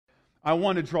I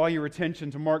want to draw your attention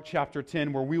to Mark chapter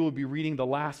 10, where we will be reading the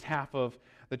last half of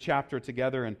the chapter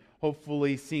together and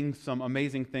hopefully seeing some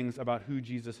amazing things about who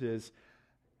Jesus is.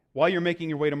 While you're making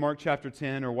your way to Mark chapter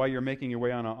 10, or while you're making your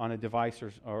way on a device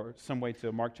or some way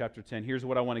to Mark chapter 10, here's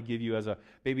what I want to give you as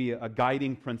maybe a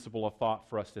guiding principle of thought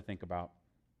for us to think about.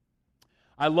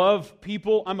 I love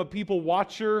people. I'm a people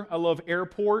watcher. I love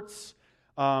airports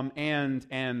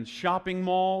and shopping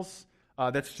malls.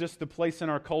 That's just the place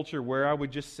in our culture where I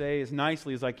would just say, as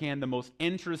nicely as I can, the most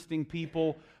interesting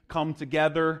people come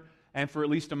together and for at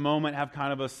least a moment have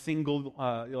kind of a single,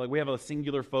 we have a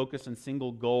singular focus and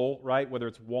single goal, right? Whether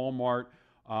it's Walmart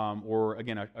or,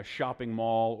 again, a shopping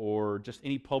mall or just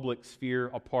any public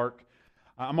sphere, a park.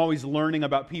 I'm always learning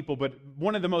about people, but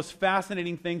one of the most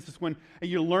fascinating things is when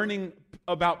you're learning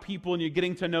about people and you're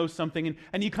getting to know something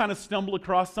and you kind of stumble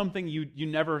across something you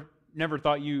never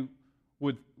thought you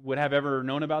would have ever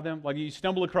known about them. Like you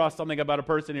stumble across something about a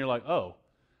person and you're like, oh,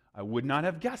 I would not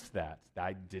have guessed that.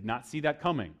 I did not see that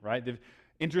coming, right? The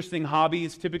interesting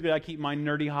hobbies. Typically I keep my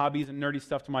nerdy hobbies and nerdy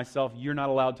stuff to myself. You're not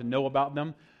allowed to know about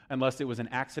them unless it was an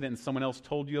accident and someone else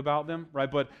told you about them, right?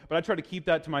 But I try to keep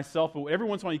that to myself. But every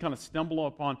once in a while you kind of stumble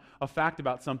upon a fact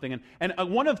about something. And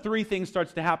one of three things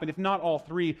starts to happen, if not all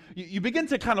three. You begin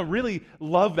to kind of really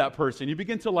love that person. You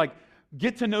begin to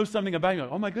get to know something about you.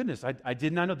 Like, oh my goodness, I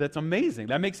did not know. That's amazing.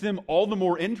 That makes them all the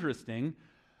more interesting.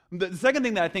 The second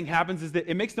thing that I think happens is that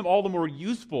it makes them all the more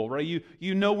useful, right?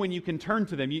 You know when you can turn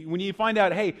to them. When you find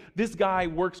out, hey, this guy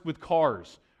works with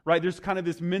cars, right? There's kind of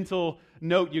this mental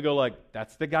note. You go like,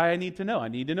 that's the guy I need to know. I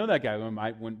need to know that guy.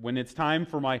 When it's time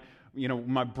for my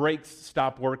brakes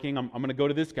stop working, I'm going to go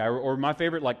to this guy. Or my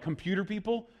favorite, computer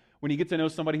people. When you get to know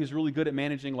somebody who's really good at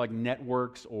managing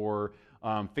networks or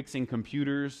fixing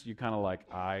computers, you kind of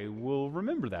I will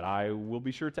remember that. I will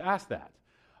be sure to ask that.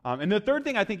 And the third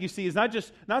thing I think you see is not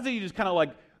that you just kind of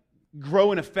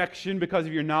grow in affection because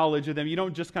of your knowledge of them. You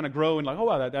don't just kind of grow and oh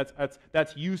wow,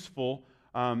 that's useful,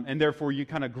 and therefore you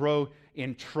kind of grow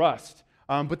in trust.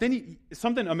 But then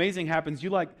something amazing happens.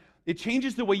 It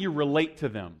changes the way you relate to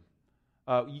them.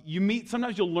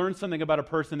 Sometimes you'll learn something about a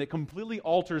person that completely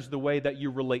alters the way that you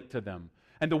relate to them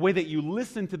and the way that you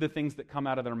listen to the things that come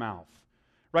out of their mouth.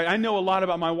 Right? I know a lot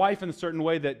about my wife in a certain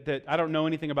way that I don't know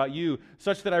anything about you,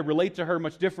 such that I relate to her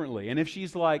much differently. And if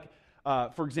she's for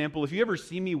example, if you ever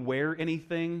see me wear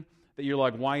anything that you're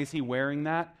like, why is he wearing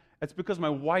that? It's because my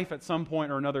wife at some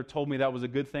point or another told me that was a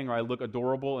good thing or I look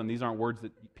adorable, and these aren't words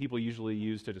that people usually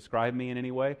use to describe me in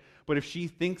any way. But if she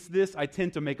thinks this, I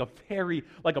tend to make a very,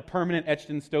 a permanent etched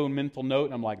in stone mental note,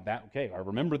 and I'm like, okay, I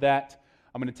remember that.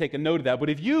 I'm going to take a note of that. But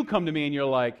if you come to me and you're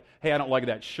like, hey, I don't like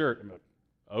that shirt, I'm like,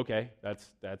 okay,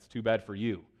 that's too bad for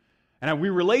you. And we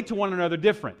relate to one another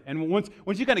different. And once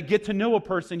you kind of get to know a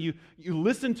person, you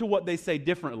listen to what they say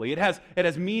differently. It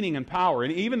has meaning and power.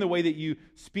 And even the way that you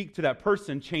speak to that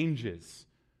person changes.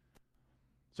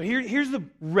 So here's the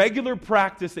regular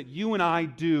practice that you and I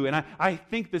do. And I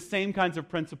think the same kinds of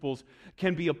principles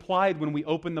can be applied when we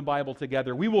open the Bible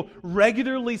together. We will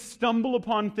regularly stumble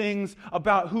upon things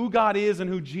about who God is and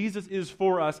who Jesus is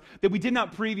for us that we did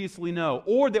not previously know,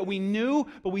 or that we knew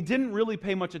but we didn't really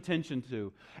pay much attention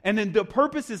to. And then the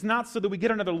purpose is not so that we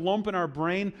get another lump in our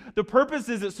brain. The purpose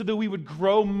is so that we would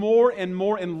grow more and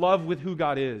more in love with who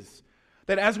God is.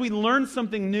 That as we learn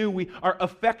something new, our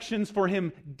affections for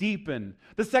Him deepen.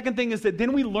 The second thing is that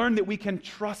then we learn that we can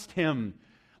trust Him.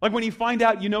 Like when you find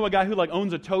out a guy who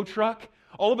owns a tow truck,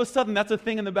 all of a sudden that's a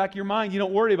thing in the back of your mind you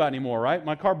don't worry about anymore, right?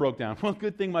 My car broke down. Well,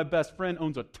 good thing my best friend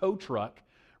owns a tow truck,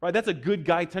 right? That's a good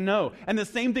guy to know. And the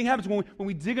same thing happens when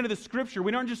we dig into the Scripture.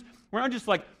 We're not just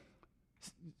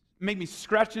maybe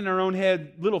scratching in our own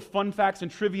head little fun facts and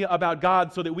trivia about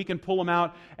God so that we can pull them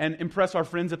out and impress our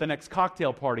friends at the next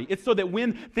cocktail party. It's so that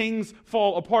when things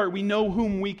fall apart, we know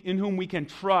in whom we can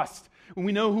trust, when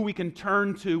we know who we can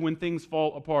turn to when things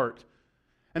fall apart.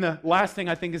 And the last thing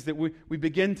I think is that we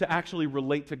begin to actually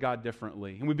relate to God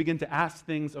differently. And we begin to ask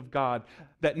things of God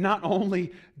that not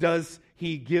only does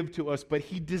He give to us, but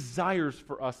He desires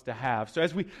for us to have. So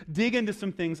as we dig into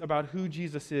some things about who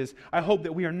Jesus is, I hope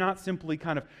that we are not simply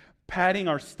kind of padding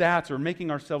our stats or making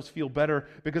ourselves feel better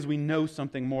because we know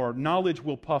something more. Knowledge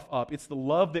will puff up. It's the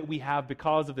love that we have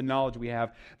because of the knowledge we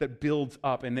have that builds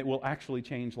up and that will actually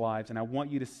change lives. And I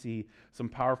want you to see some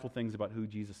powerful things about who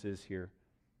Jesus is here.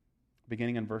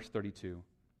 Beginning in verse 32.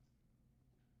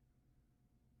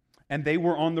 And they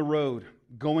were on the road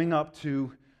going up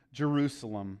to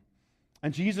Jerusalem.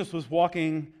 And Jesus was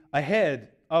walking ahead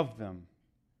of them.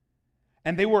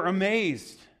 And they were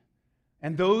amazed.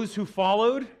 And those who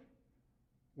followed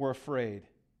were afraid.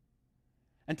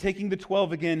 And taking the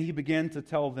 12 again, He began to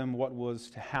tell them what was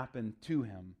to happen to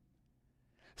Him.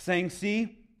 saying,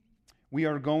 "See, we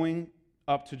are going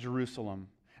up to Jerusalem,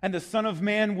 and the Son of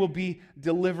Man will be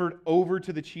delivered over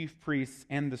to the chief priests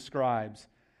and the scribes,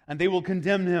 and they will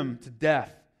condemn him to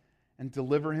death and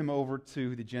deliver him over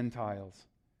to the Gentiles.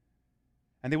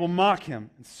 And they will mock him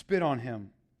and spit on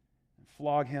him and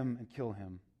flog him and kill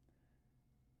him.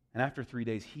 And after 3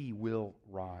 days he will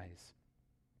rise."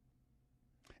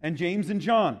 And James and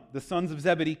John, the sons of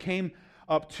Zebedee, came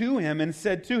up to him and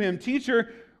said to him,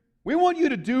 "Teacher, we want you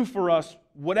to do for us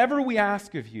whatever we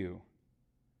ask of you."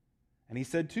 And he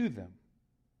said to them,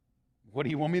 "What do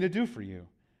you want me to do for you?"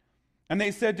 And they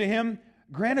said to him,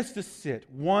 "Grant us to sit,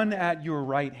 one at your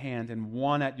right hand and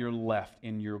one at your left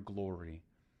in your glory."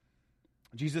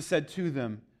 Jesus said to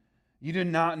them, "You do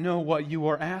not know what you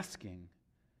are asking.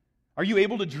 Are you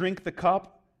able to drink the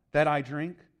cup that I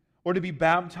drink, or to be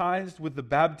baptized with the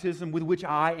baptism with which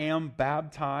I am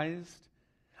baptized?"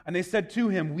 And they said to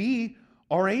him, "We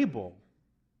are able."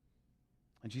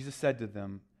 And Jesus said to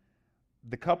them,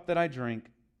 "The cup that I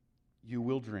drink, you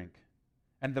will drink.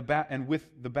 And with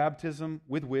the baptism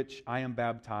with which I am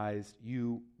baptized,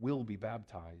 you will be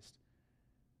baptized.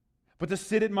 But to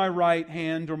sit at my right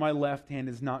hand or my left hand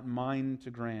is not mine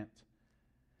to grant,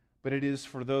 but it is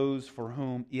for those for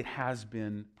whom it has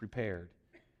been prepared."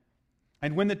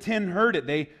 And when the 10 heard it,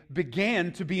 they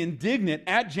began to be indignant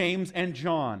at James and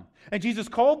John. And Jesus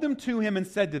called them to him and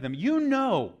said to them, "You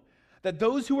know that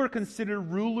those who are considered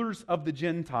rulers of the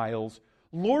Gentiles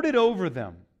lord it over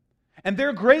them, and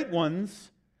their great ones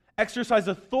exercise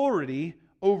authority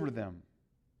over them.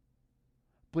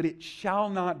 But it shall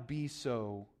not be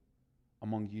so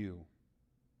among you.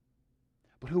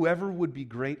 But whoever would be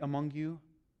great among you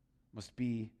must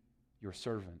be your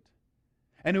servant.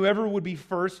 And whoever would be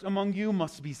first among you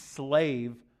must be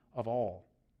slave of all.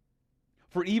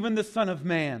 For even the Son of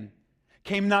Man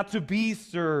came not to be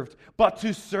served, but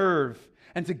to serve,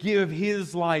 and to give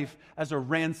his life as a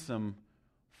ransom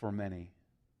for many."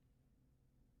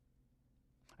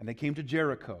 And they came to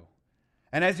Jericho.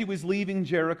 And as he was leaving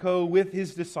Jericho with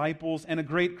his disciples and a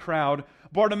great crowd,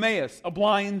 Bartimaeus, a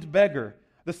blind beggar,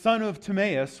 the son of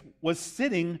Timaeus, was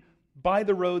sitting by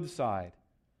the roadside.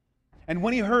 And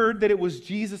when he heard that it was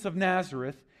Jesus of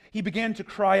Nazareth, he began to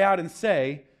cry out and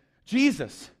say,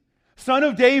 "Jesus, Son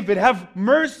of David, have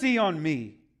mercy on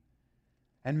me."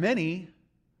 And many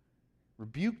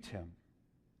rebuked him,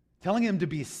 telling him to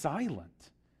be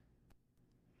silent.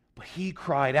 But he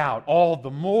cried out all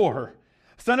the more,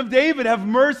 "Son of David, have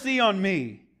mercy on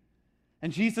me."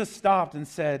 And Jesus stopped and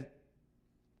said,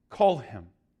 "Call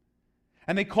him."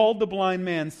 And they called the blind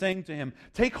man, saying to him,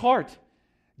 "Take heart,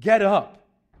 get up,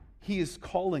 he is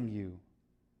calling you."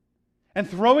 And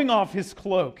throwing off his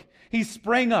cloak, he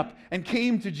sprang up and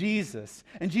came to Jesus.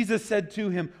 And Jesus said to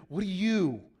him, "What do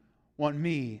you want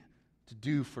me to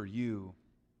do for you?"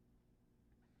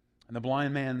 And the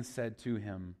blind man said to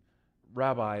him,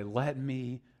 "Rabbi, let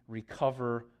me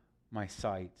recover my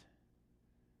sight."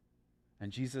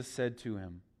 And Jesus said to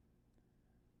him,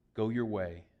 "Go your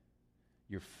way,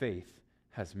 your faith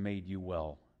has made you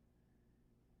well."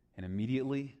 And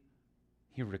immediately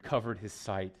he recovered his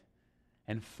sight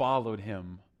and followed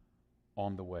him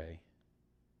on the way.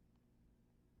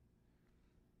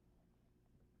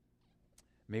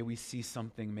 May we see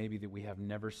something maybe that we have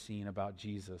never seen about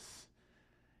Jesus,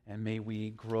 and may we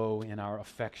grow in our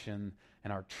affection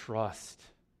and our trust,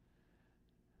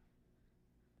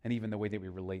 and even the way that we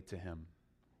relate to him.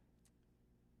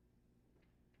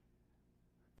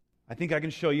 I think I can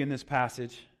show you in this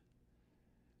passage,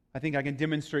 I think I can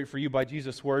demonstrate for you by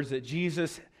Jesus' words that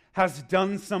Jesus has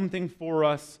done something for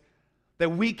us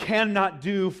that we cannot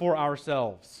do for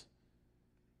ourselves.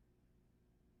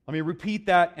 Let me repeat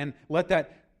that and let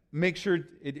that make sure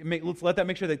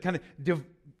that kind of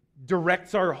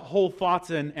directs our whole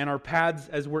thoughts and our paths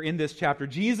as we're in this chapter.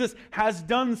 Jesus has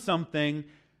done something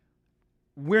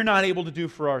we're not able to do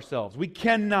for ourselves. We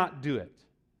cannot do it.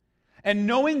 And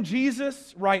knowing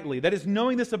Jesus rightly, that is,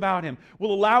 knowing this about him,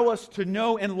 will allow us to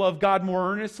know and love God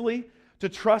more earnestly, to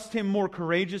trust him more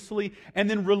courageously, and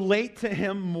then relate to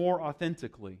him more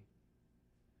authentically.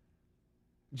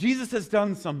 Jesus has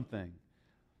done something.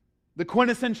 The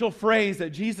quintessential phrase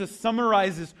that Jesus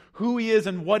summarizes who he is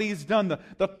and what he's done,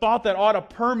 the thought that ought to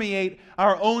permeate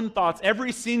our own thoughts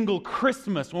every single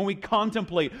Christmas when we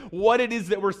contemplate what it is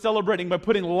that we're celebrating by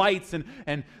putting lights and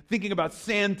thinking about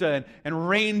Santa and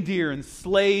reindeer and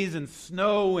sleighs and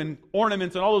snow and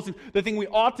ornaments and all those things. The thing we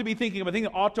ought to be thinking about, the thing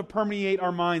that ought to permeate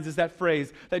our minds is that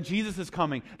phrase that Jesus is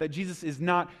coming, that Jesus is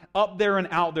not up there and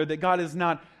out there, that God is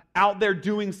not out there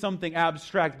doing something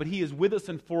abstract, but He is with us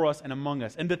and for us and among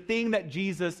us. And the thing that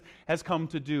Jesus has come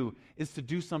to do is to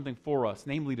do something for us,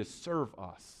 namely to serve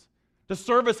us. To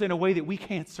serve us in a way that we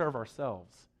can't serve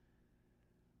ourselves.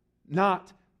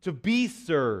 Not to be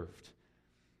served,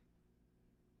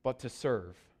 but to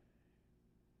serve.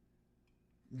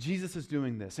 Jesus is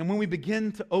doing this. And when we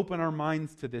begin to open our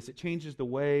minds to this, it changes the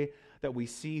way that we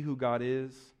see who God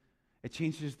is. It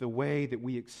changes the way that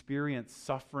we experience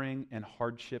suffering and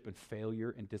hardship and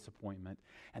failure and disappointment.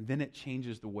 And then it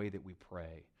changes the way that we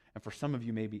pray. And for some of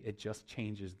you, maybe it just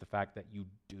changes the fact that you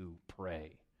do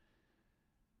pray.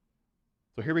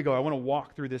 So here we go. I want to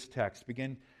walk through this text,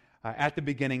 begin at the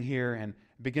beginning here, and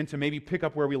begin to maybe pick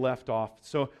up where we left off.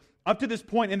 So up to this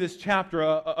point in this chapter,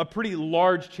 a pretty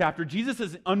large chapter, Jesus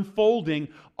is unfolding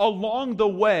along the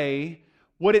way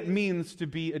what it means to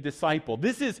be a disciple.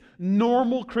 This is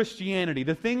normal Christianity.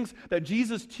 The things that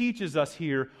Jesus teaches us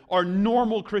here are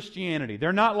normal Christianity.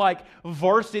 They're not like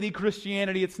varsity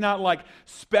Christianity. It's not like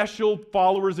special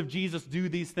followers of Jesus do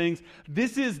these things.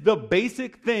 This is the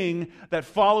basic thing that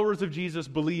followers of Jesus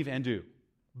believe and do.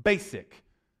 Basic.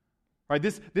 Right,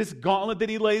 this gauntlet that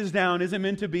He lays down isn't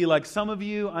meant to be like some of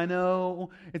you. I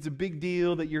know it's a big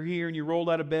deal that you're here and you rolled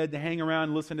out of bed to hang around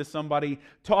and listen to somebody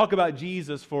talk about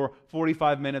Jesus for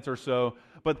 45 minutes or so.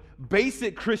 But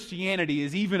basic Christianity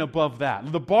is even above that.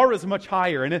 The bar is much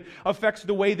higher, and it affects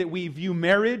the way that we view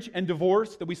marriage and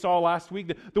divorce that we saw last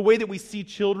week, the way that we see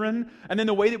children, and then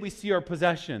the way that we see our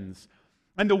possessions.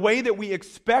 And the way that we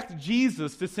expect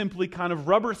Jesus to simply kind of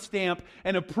rubber stamp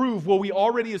and approve what we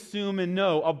already assume and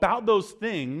know about those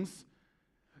things,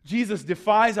 Jesus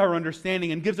defies our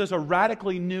understanding and gives us a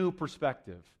radically new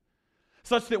perspective.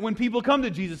 Such that when people come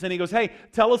to Jesus and He goes, hey,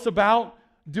 tell us about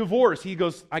divorce. He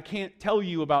goes, I can't tell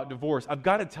you about divorce. I've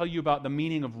got to tell you about the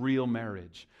meaning of real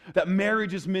marriage. That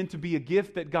marriage is meant to be a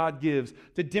gift that God gives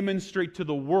to demonstrate to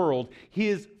the world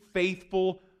His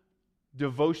faithful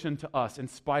devotion to us in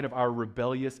spite of our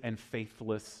rebellious and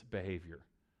faithless behavior.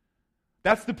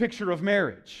 That's the picture of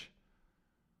marriage.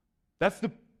 That's the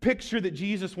picture that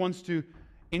Jesus wants to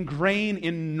ingrain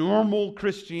in normal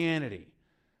Christianity.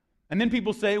 And then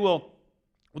people say, well,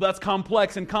 that's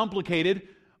complex and complicated.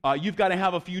 You've got to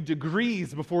have a few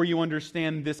degrees before you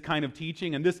understand this kind of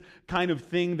teaching and this kind of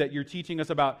thing that you're teaching us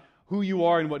about who you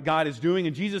are and what God is doing.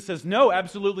 And Jesus says, no,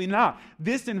 absolutely not.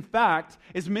 This, in fact,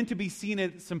 is meant to be seen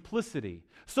as simplicity.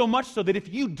 So much so that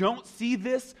if you don't see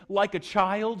this like a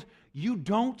child, you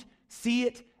don't see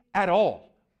it at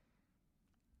all.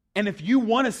 And if you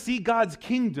want to see God's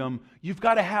kingdom, you've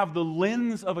got to have the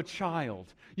lens of a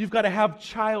child. You've got to have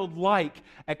childlike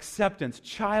acceptance,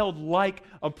 childlike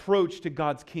approach to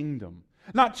God's kingdom.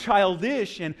 Not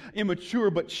childish and immature,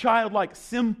 but childlike,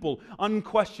 simple,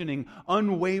 unquestioning,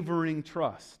 unwavering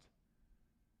trust.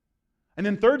 And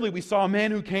then thirdly, we saw a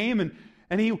man who came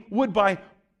and he would, by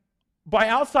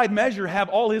outside measure, have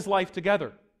all his life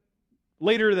together.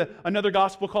 Later, another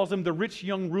gospel calls him the rich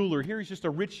young ruler. Here he's just a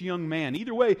rich young man.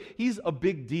 Either way, he's a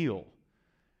big deal.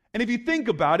 And if you think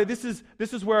about it, this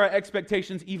is where our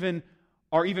expectations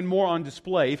are even more on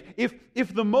display.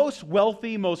 If the most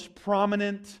wealthy, most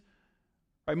prominent,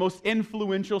 most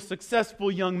influential, successful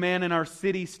young man in our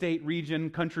city, state, region,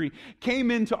 country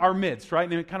came into our midst, right?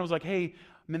 And it kind of was like, hey,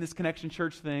 I'm in this Connection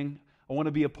Church thing. I want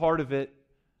to be a part of it.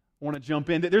 I want to jump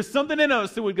in. There's something in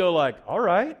us that would go like, all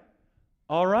right,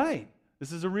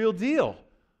 this is a real deal.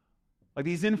 Like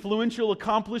these influential,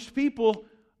 accomplished people,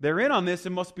 they're in on this.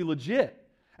 It must be legit.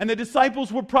 And the disciples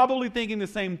were probably thinking the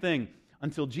same thing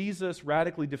until Jesus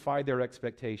radically defied their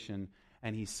expectation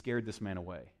and He scared this man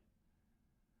away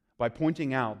by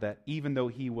pointing out that even though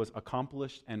he was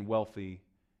accomplished and wealthy,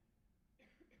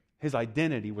 his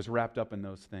identity was wrapped up in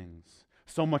those things,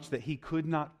 so much that he could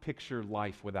not picture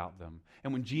life without them.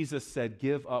 And when Jesus said,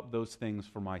 give up those things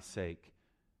for my sake,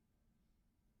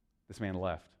 this man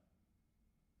left.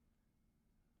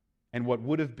 And what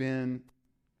would have been,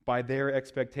 by their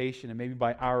expectation and maybe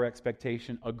by our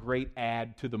expectation, a great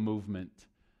add to the movement,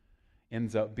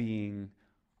 ends up being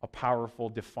a powerful,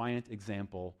 defiant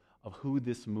example of who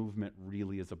this movement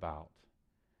really is about.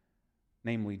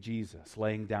 Namely, Jesus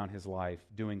laying down His life,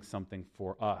 doing something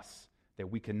for us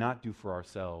that we cannot do for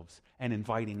ourselves, and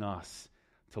inviting us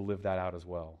to live that out as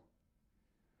well.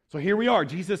 So here we are.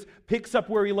 Jesus picks up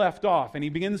where He left off, and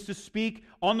He begins to speak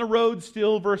on the road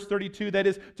still, verse 32, that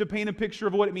is, to paint a picture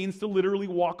of what it means to literally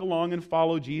walk along and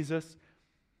follow Jesus.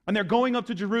 And they're going up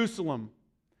to Jerusalem.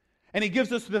 And He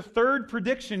gives us the third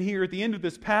prediction here at the end of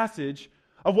this passage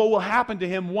of what will happen to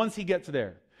him once he gets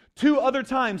there. 2 other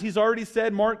times He's already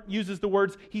said, Mark uses the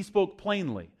words, He spoke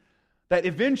plainly. that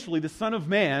eventually the Son of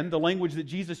Man, the language that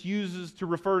Jesus uses to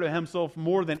refer to himself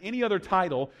more than any other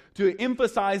title, to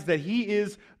emphasize that he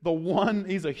is the one,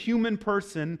 he's a human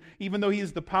person, even though he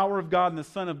is the power of God and the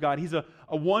Son of God, he's a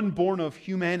one born of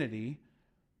humanity.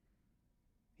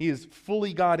 He is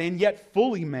fully God and yet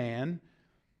fully man.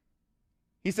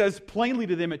 He says plainly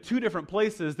to them at two different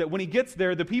places that when he gets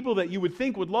there, the people that you would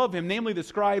think would love him, namely the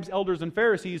scribes, elders, and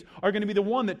Pharisees, are going to be the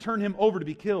one that turn him over to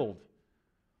be killed.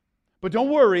 But don't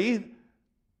worry,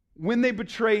 when they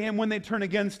betray him, when they turn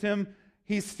against him,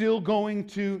 he's still going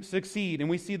to succeed. And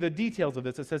we see the details of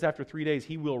this. It says after 3 days,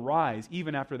 he will rise,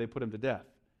 even after they put him to death.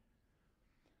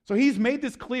 So he's made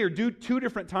this clear two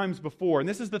different times before, and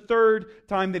this is the third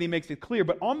time that he makes it clear.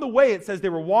 But on the way, it says they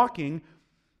were walking,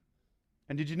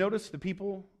 and did you notice the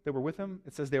people that were with him?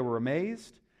 It says they were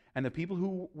amazed, and the people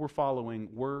who were following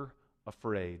were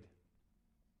afraid.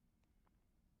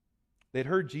 They'd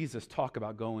heard Jesus talk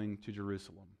about going to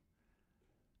Jerusalem.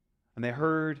 And they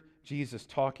heard Jesus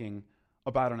talking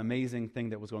about an amazing thing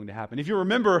that was going to happen. If you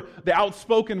remember the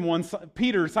outspoken one,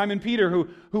 Simon Peter,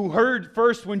 who heard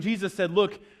first when Jesus said,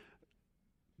 look,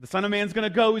 the Son of Man's going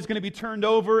to go, he's going to be turned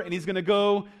over, and he's going to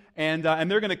go, and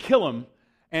they're going to kill him.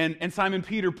 And Simon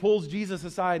Peter pulls Jesus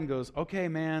aside and goes, okay,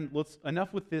 man,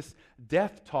 enough with this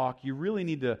death talk. You really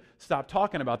need to stop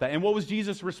talking about that. And what was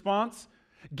Jesus' response?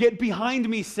 Get behind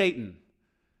me, Satan.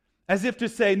 As if to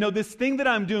say, no, this thing that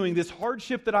I'm doing, this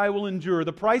hardship that I will endure,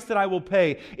 the price that I will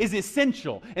pay is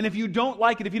essential. And if you don't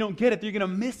like it, if you don't get it, you're going to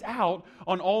miss out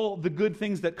on all the good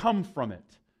things that come from it.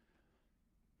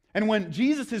 And when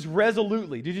Jesus is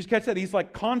resolutely, did you just catch that? He's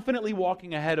like confidently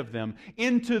walking ahead of them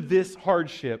into this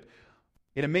hardship.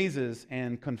 It amazes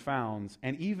and confounds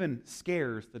and even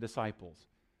scares the disciples.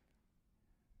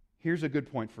 Here's a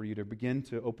good point for you to begin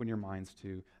to open your minds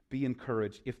to. Be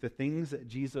encouraged. If the things that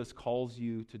Jesus calls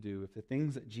you to do, if the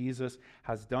things that Jesus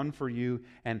has done for you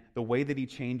and the way that he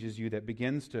changes you that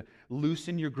begins to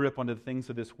loosen your grip onto the things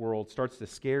of this world starts to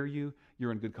scare you,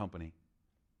 you're in good company.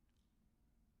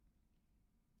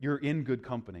 You're in good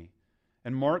company.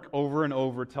 And Mark over and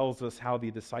over tells us how the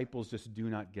disciples just do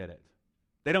not get it.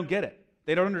 They don't get it.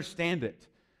 They don't understand it.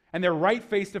 And they're right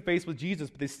face to face with Jesus,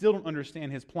 but they still don't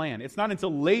understand his plan. It's not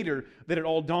until later that it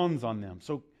all dawns on them.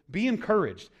 So be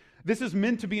encouraged. This is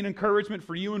meant to be an encouragement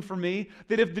for you and for me,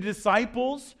 that if the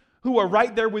disciples who are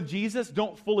right there with Jesus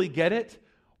don't fully get it,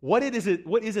 what is it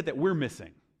that we're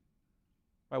missing?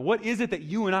 Right? What is it that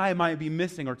you and I might be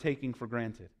missing or taking for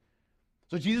granted?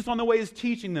 So Jesus on the way is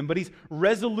teaching them, but he's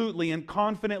resolutely and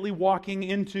confidently walking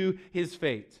into his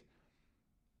fate.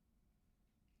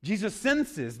 Jesus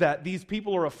senses that these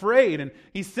people are afraid, and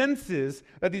he senses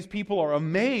that these people are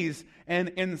amazed, and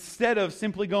instead of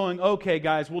simply going, okay,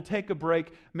 guys, we'll take a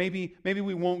break, maybe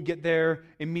we won't get there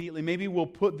immediately, maybe we'll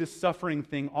put this suffering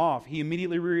thing off, he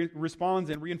immediately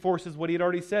responds and reinforces what he had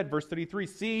already said. Verse 33,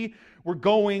 see, we're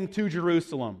going to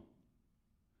Jerusalem.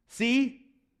 See,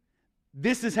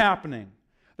 this is happening.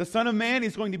 The Son of Man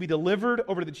is going to be delivered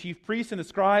over to the chief priests and the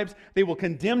scribes. They will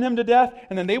condemn him to death,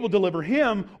 and then they will deliver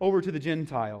him over to the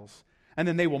Gentiles. And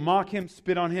then they will mock him,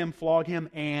 spit on him, flog him,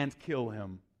 and kill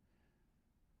him.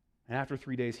 And after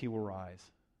 3 days, he will rise.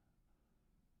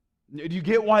 Do you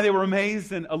get why they were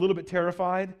amazed and a little bit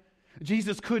terrified?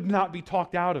 Jesus could not be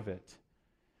talked out of it.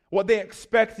 What they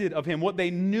expected of him, what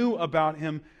they knew about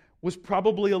him, was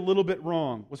probably a little bit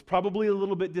wrong, was probably a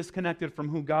little bit disconnected from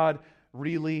who God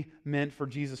really meant for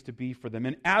Jesus to be for them.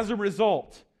 And as a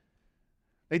result,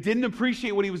 they didn't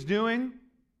appreciate what he was doing.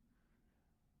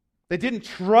 They didn't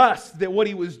trust that what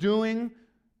he was doing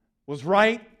was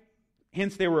right.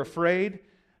 Hence, they were afraid.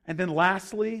 And then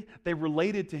lastly, they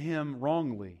related to him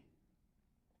wrongly.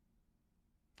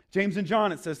 James and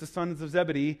John, it says, the sons of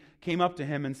Zebedee came up to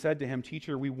him and said to him,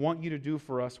 Teacher, we want you to do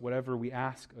for us whatever we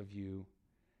ask of you.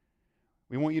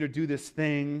 We want you to do this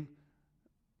thing,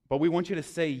 but we want you to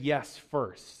say yes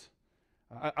first.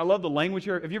 I love the language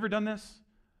here. Have you ever done this?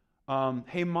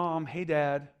 Hey, Mom, hey,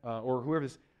 Dad, or whoever it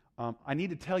is, I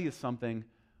need to tell you something,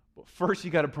 but first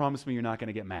you got to promise me you're not going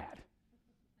to get mad.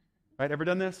 Right? Ever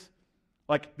done this?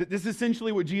 Like, this is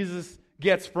essentially what Jesus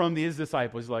gets from his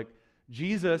disciples. He's like,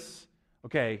 Jesus,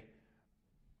 okay,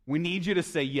 we need you to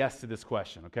say yes to this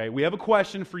question, okay? We have a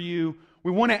question for you.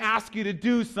 We want to ask you to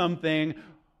do something,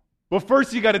 but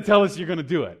first you got to tell us you're going to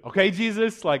do it. Okay,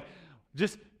 Jesus? Like,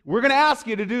 we're going to ask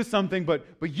you to do something, but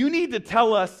you need to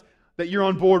tell us that you're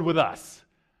on board with us.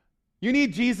 You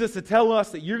need Jesus to tell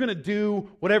us that you're going to do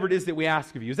whatever it is that we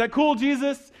ask of you. Is that cool,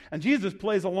 Jesus? And Jesus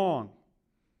plays along.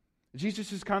 Jesus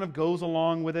just kind of goes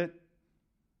along with it.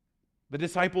 The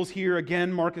disciples here,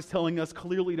 again, Mark is telling us,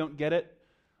 clearly don't get it.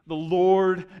 the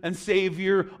Lord and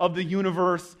Savior of the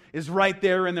universe, is right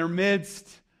there in their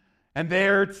midst. And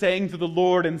they're saying to the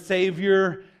Lord and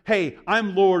Savior, hey,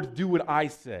 I'm Lord, do what I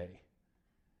say.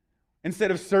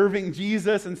 Instead of serving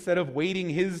Jesus, instead of waiting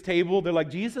his table, they're like,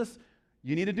 Jesus,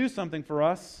 you need to do something for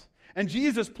us. And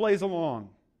Jesus plays along.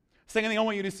 Second thing I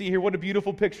want you to see here, what a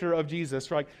beautiful picture of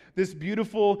Jesus, right? This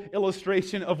beautiful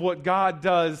illustration of what God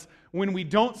does when we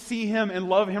don't see him and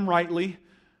love him rightly,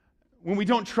 when we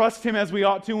don't trust him as we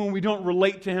ought to, when we don't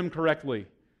relate to him correctly.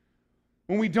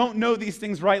 When we don't know these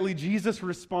things rightly, Jesus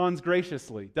responds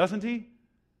graciously, doesn't he?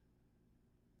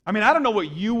 I mean, I don't know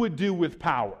what you would do with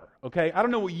power, okay? I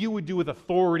don't know what you would do with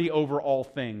authority over all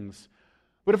things.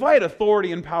 But if I had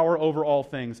authority and power over all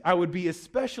things, I would be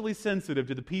especially sensitive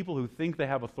to the people who think they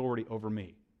have authority over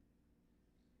me.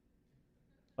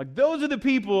 Like, those are the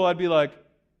people I'd be like,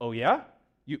 oh yeah?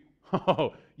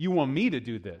 You want me to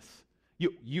do this?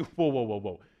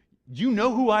 Whoa. Do you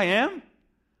know who I am?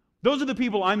 Those are the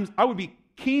people I would be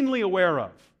keenly aware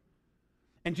of.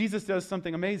 And Jesus does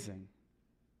something amazing.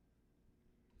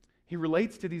 He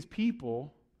relates to these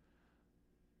people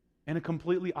in a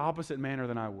completely opposite manner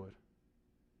than I would.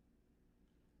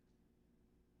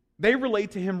 They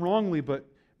relate to him wrongly, but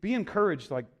be encouraged.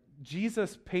 Like,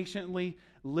 Jesus patiently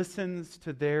listens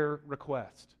to their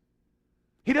request.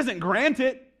 He doesn't grant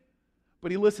it,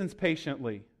 but he listens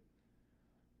patiently.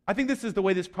 I think this is the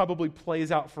way this probably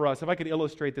plays out for us. If I could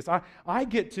illustrate this, I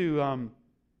get to,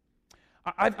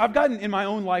 I've gotten in my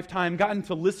own lifetime, gotten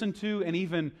to listen to and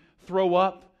even throw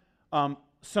up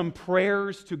some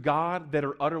prayers to God that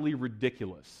are utterly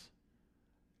ridiculous.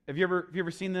 Have you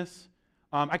ever seen this?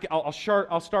 I'll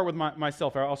start with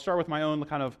myself. I'll start with my own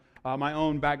kind of my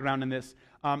own background in this.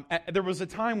 There was a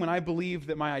time when I believed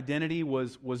that my identity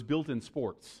was built in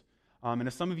sports. And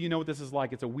as some of you know what this is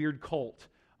like, it's a weird cult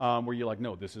where you're like,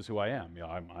 no, this is who I am.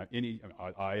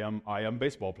 I am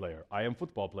baseball player. I am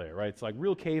football player. Right? It's like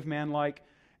real caveman-like.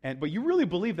 But you really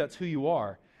believe that's who you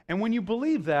are. And when you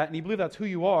believe that, and you believe that's who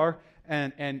you are,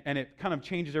 and it kind of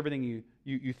changes everything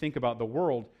you think about the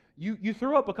world, you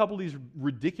throw up a couple of these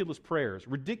ridiculous prayers,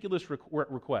 ridiculous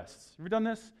requests. Have you done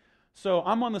this? So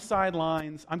I'm on the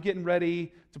sidelines. I'm getting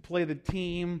ready to play the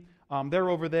team. They're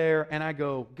over there, and I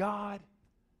go, God,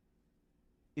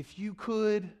 if you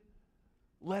could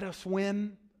let us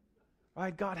win,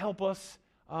 right? God, help us.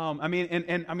 I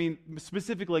mean,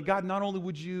 specifically, God, not only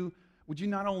would you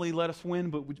not only let us win,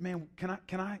 but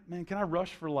can I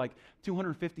rush for like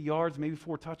 250 yards, maybe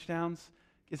 4 touchdowns?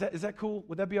 Is that cool?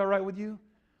 Would that be all right with you?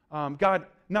 God,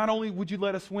 not only would you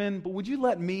let us win, but would you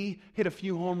let me hit a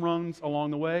few home runs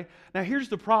along the way? Now, here's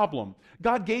the problem.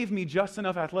 God gave me just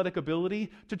enough athletic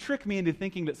ability to trick me into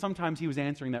thinking that sometimes he was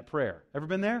answering that prayer. Ever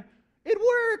been there? It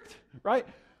worked, right?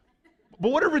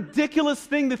 But what a ridiculous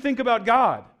thing to think about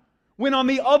God. When on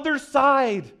the other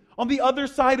side of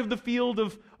the field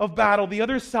of battle, the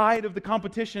other side of the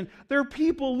competition, there are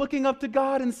people looking up to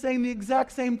God and saying the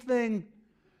exact same thing.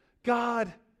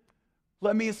 God,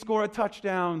 let me score a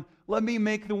touchdown. Let me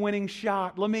make the winning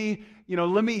shot. Let me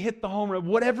hit the home run.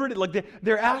 Whatever it is, like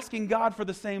they're asking God for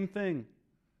the same thing.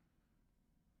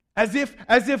 As if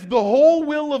the whole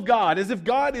will of God, as if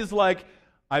God is like,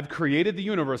 I've created the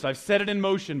universe, I've set it in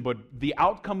motion, but the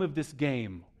outcome of this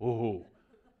game,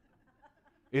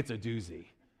 it's a doozy.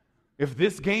 If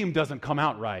this game doesn't come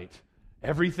out right,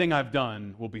 everything I've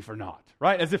done will be for naught.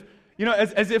 Right? As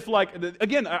if like,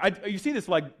 again, you see this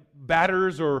like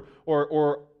batters or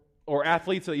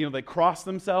athletes that, they cross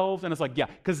themselves, and it's like, yeah,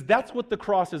 because that's what the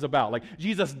cross is about. Like,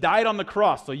 Jesus died on the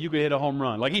cross so you could hit a home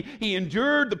run. Like, he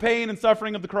endured the pain and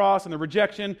suffering of the cross and the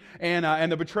rejection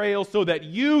and the betrayal so that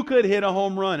you could hit a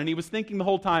home run. And he was thinking the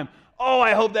whole time, oh,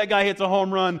 I hope that guy hits a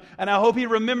home run, and I hope he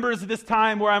remembers this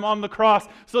time where I'm on the cross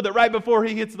so that right before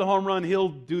he hits the home run, he'll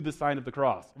do the sign of the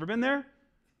cross. Ever been there?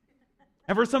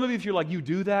 And for some of you, if you're like, you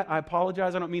do that, I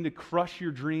apologize. I don't mean to crush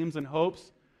your dreams and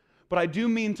hopes. But I do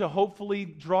mean to hopefully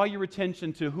draw your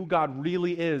attention to who God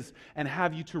really is and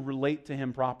have you to relate to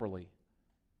him properly.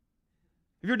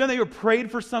 Have you ever done that? You ever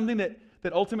prayed for something that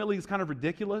ultimately is kind of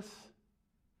ridiculous?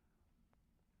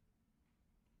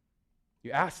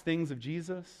 You ask things of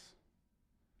Jesus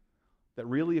that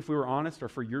really, if we were honest, are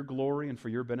for your glory and for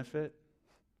your benefit.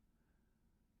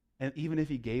 And even if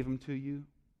he gave them to you,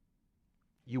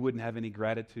 you wouldn't have any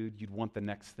gratitude. You'd want the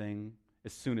next thing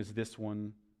as soon as this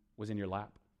one was in your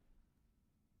lap.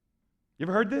 You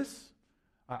ever heard this?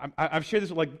 I've shared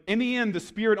this, like, in the end, the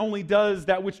Spirit only does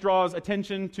that which draws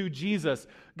attention to Jesus.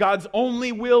 God's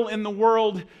only will in the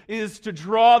world is to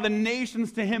draw the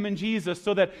nations to Him in Jesus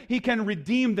so that He can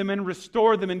redeem them and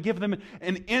restore them and give them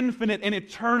an infinite and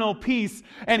eternal peace.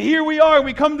 And here we are,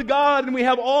 we come to God and we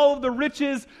have all of the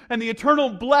riches and the eternal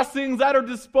blessings at our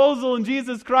disposal in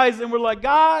Jesus Christ. And we're like,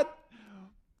 God,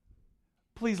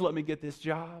 please let me get this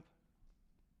job.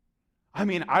 I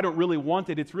mean, I don't really want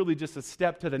it. It's really just a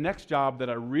step to the next job that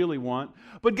I really want.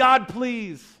 But God,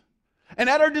 please. And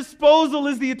at our disposal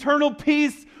is the eternal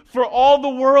peace for all the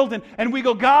world. And we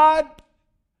go, God,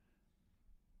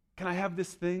 can I have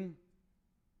this thing?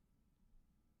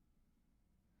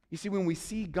 You see, when we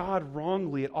see God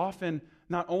wrongly, it often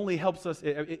not only helps us,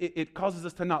 it causes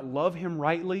us to not love Him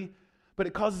rightly, but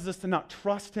it causes us to not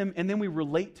trust Him, and then we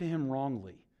relate to Him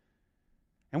wrongly.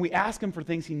 And we ask Him for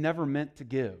things He never meant to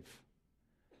give.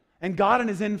 And God in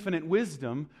His infinite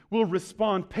wisdom will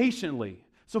respond patiently.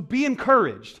 So be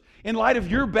encouraged. In light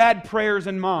of your bad prayers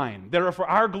and mine that are for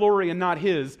our glory and not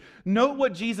His, note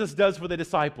what Jesus does for the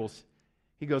disciples.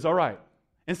 He goes, all right,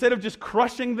 instead of just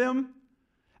crushing them,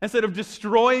 instead of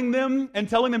destroying them and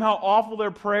telling them how awful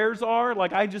their prayers are,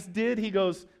 like I just did, He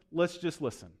goes, let's just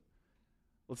listen.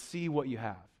 Let's see what you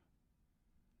have.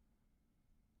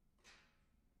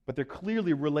 But they're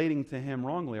clearly relating to Him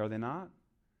wrongly, are they not?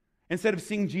 Instead of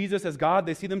seeing Jesus as God,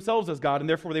 they see themselves as God, and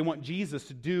therefore they want Jesus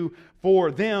to do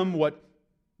for them what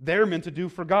they're meant to do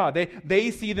for God. They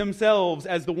see themselves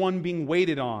as the one being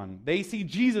waited on. They see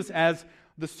Jesus as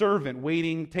the servant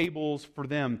waiting tables for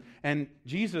them. And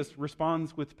Jesus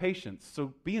responds with patience.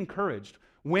 So be encouraged.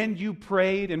 When you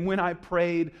prayed and when I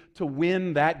prayed to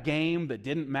win that game that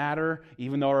didn't matter,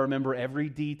 even though I remember every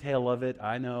detail of it,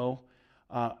 I know.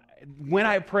 When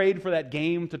I prayed for that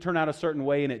game to turn out a certain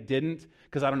way and it didn't,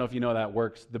 because I don't know if you know how that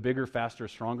works, the bigger, faster,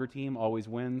 stronger team always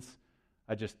wins.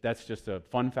 That's just a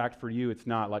fun fact for you. It's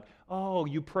not like, oh,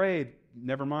 you prayed,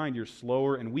 never mind, you're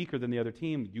slower and weaker than the other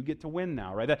team. You get to win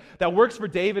now, right? That works for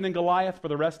David and Goliath. For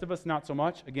the rest of us, not so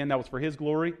much. Again, that was for his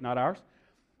glory, not ours.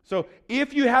 So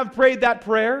if you have prayed that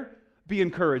prayer, be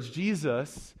encouraged.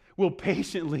 Jesus will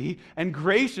patiently and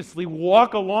graciously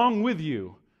walk along with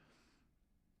you.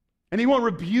 And He won't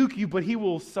rebuke you, but He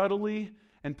will subtly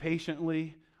and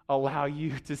patiently allow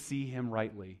you to see Him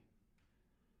rightly.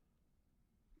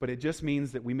 But it just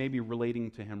means that we may be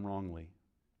relating to Him wrongly.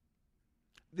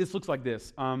 This looks like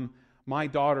this. My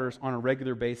daughters, on a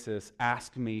regular basis,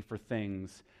 ask me for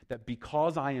things that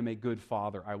because I am a good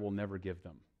father, I will never give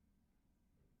them.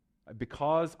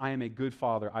 Because I am a good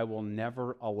father, I will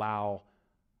never allow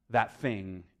that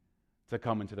thing to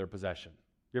come into their possession.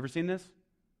 You ever seen this?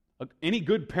 Any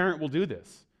good parent will do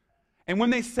this. And when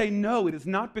they say no, it is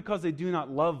not because they do not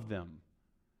love them.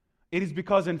 It is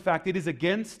because, in fact, it is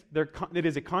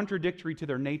a contradictory to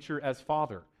their nature as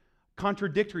father,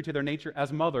 contradictory to their nature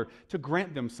as mother, to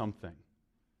grant them something.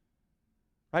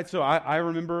 Right? So I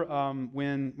remember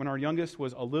when our youngest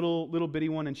was a little bitty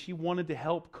one, and she wanted to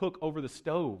help cook over the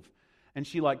stove, and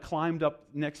she climbed up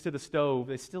next to the stove.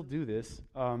 They still do this.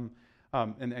 And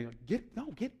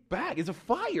get back! It's a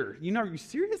fire. Are you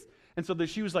serious? And so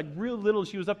she was real little.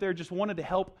 She was up there, just wanted to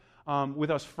help with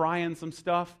us frying some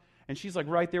stuff. And she's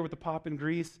right there with the popping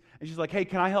grease. And she's like, "Hey,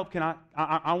 can I help? Can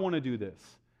I want to do this?"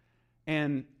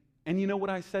 And you know what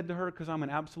I said to her? Because I'm an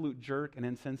absolute jerk and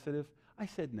insensitive. I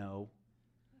said no.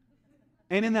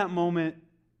 And in that moment,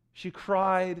 she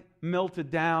cried,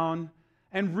 melted down,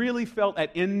 and really felt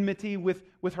at enmity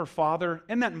with her father.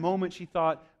 In that moment, she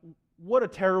thought, what a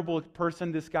terrible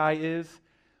person this guy is.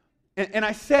 And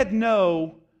I said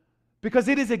no because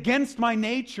it is against my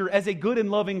nature as a good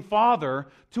and loving father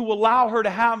to allow her to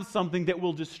have something that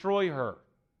will destroy her.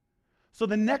 So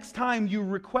the next time you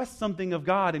request something of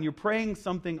God and you're praying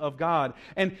something of God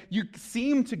and you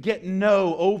seem to get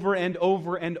no over and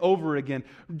over and over again,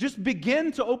 just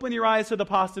begin to open your eyes to the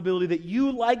possibility that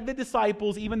you, like the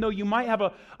disciples, even though you might have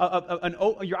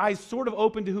your eyes sort of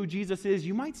open to who Jesus is,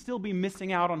 you might still be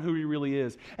missing out on who He really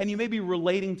is. And you may be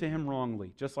relating to Him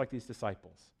wrongly, just like these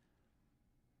disciples.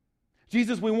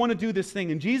 Jesus, we want to do this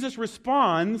thing. And Jesus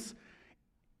responds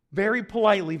very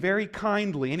politely, very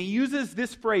kindly. And He uses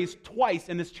this phrase twice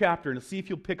in this chapter. And see if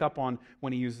you'll pick up on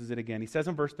when He uses it again. He says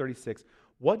in verse 36,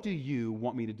 "What do you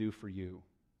want me to do for you?"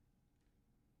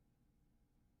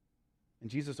 And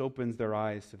Jesus opens their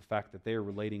eyes to the fact that they are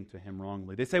relating to him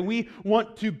wrongly. They say, we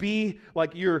want to be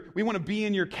like we want to be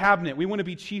in your cabinet. We want to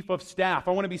be chief of staff.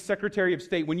 I want to be secretary of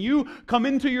state. When you come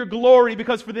into your glory,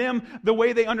 because for them, the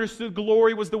way they understood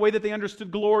glory was the way that they understood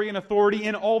glory and authority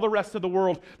in all the rest of the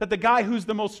world. That the guy who's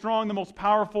the most strong, the most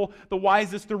powerful, the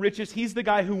wisest, the richest, he's the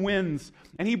guy who wins.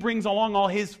 And he brings along all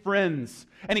his friends.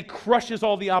 And he crushes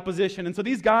all the opposition. And so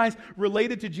these guys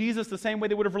related to Jesus the same way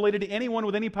they would have related to anyone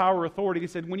with any power or authority. They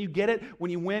said, when you get it, when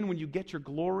you win, when you get your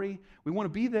glory, we want to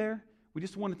be there. We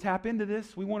just want to tap into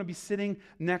this. We want to be sitting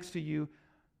next to you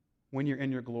when you're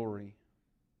in your glory.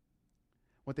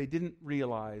 What they didn't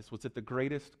realize was that the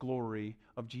greatest glory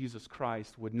of Jesus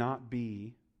Christ would not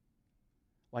be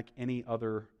like any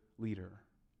other leader.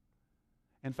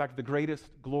 In fact, the greatest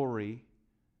glory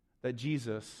that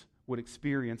Jesus would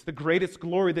experience, the greatest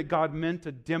glory that God meant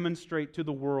to demonstrate to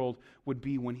the world, would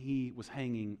be when he was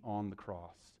hanging on the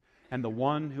cross. And the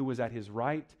one who was at his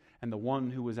right and the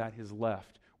one who was at his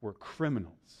left were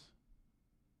criminals.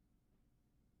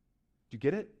 Do you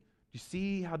get it? Do you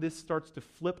see how this starts to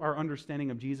flip our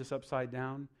understanding of Jesus upside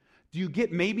down? Do you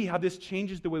get maybe how this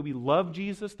changes the way we love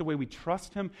Jesus, the way we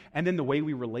trust him, and then the way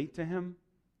we relate to him?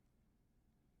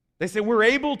 They say, we're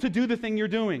able to do the thing you're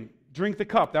doing. Drink the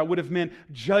cup. That would have meant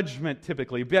judgment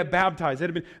typically. Baptized.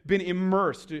 That had been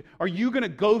immersed. Are you going to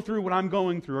go through what I'm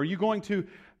going through? Are you going to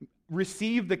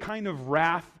receive the kind of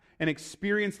wrath and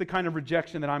experience the kind of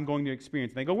rejection that I'm going to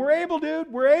experience? And they go, we're able, dude.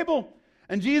 We're able.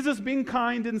 And Jesus, being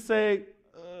kind, didn't say,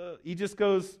 he just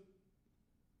goes,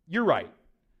 you're right.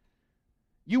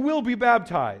 You will be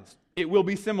baptized. It will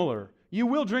be similar. You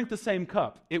will drink the same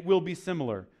cup. It will be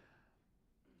similar.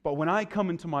 But when I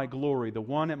come into my glory, the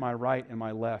one at my right and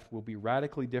my left will be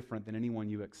radically different than anyone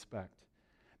you expect.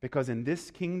 Because in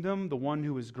this kingdom, the one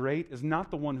who is great is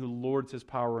not the one who lords his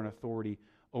power and authority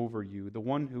over you. The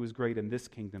one who is great in this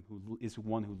kingdom is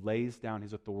one who lays down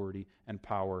his authority and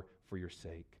power for your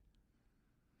sake.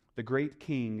 The great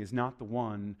king is not the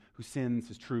one who sends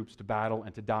his troops to battle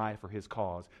and to die for his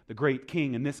cause. The great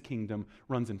king in this kingdom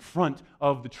runs in front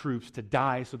of the troops to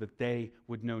die so that they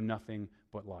would know nothing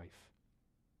but life.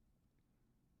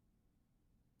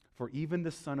 For even the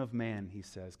Son of Man, he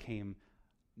says, came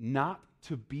not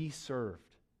to be served,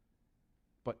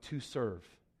 but to serve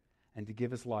and to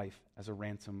give his life as a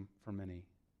ransom for many.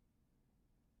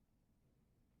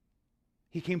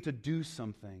 He came to do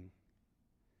something.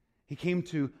 He came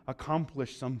to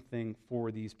accomplish something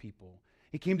for these people.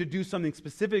 He came to do something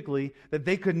specifically that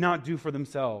they could not do for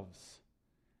themselves.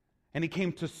 And he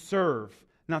came to serve,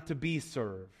 not to be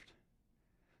served.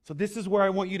 So this is where I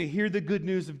want you to hear the good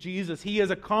news of Jesus. He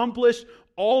has accomplished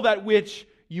all that which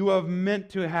you have meant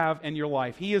to have in your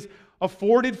life. He has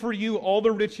afforded for you all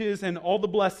the riches and all the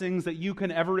blessings that you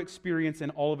can ever experience in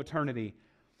all of eternity.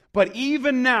 But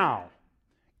even now,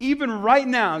 even right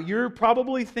now, you're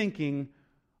probably thinking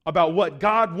about what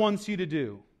God wants you to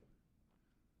do.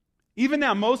 Even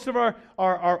now, most of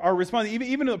our response,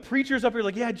 even the preachers up here are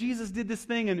like, yeah, Jesus did this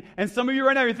thing. And some of you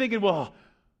right now, you're thinking, well,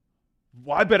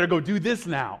 I better go do this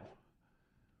now.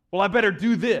 Well, I better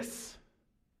do this.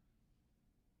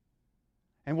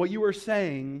 And what you are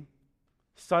saying,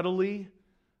 subtly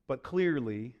but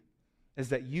clearly, is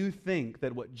that you think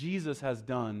that what Jesus has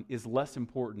done is less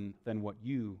important than what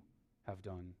you have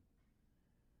done.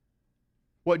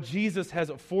 What Jesus has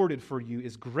afforded for you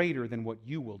is greater than what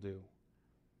you will do.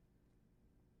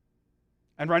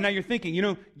 And right now you're thinking,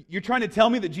 you're trying to tell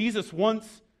me that Jesus wants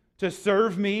to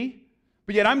serve me,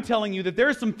 but yet I'm telling you that there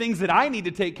are some things that I need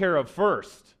to take care of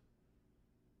first.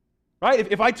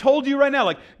 Right? If I told you right now,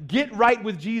 like, get right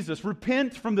with Jesus,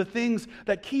 repent from the things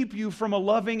that keep you from a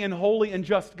loving and holy and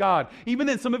just God, even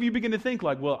then some of you begin to think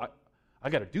like, well, I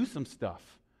got to do some stuff.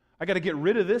 I got to get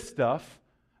rid of this stuff.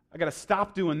 I got to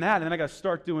stop doing that, and then I got to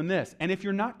start doing this. And if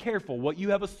you're not careful, what you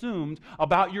have assumed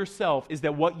about yourself is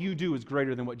that what you do is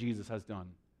greater than what Jesus has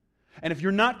done. And if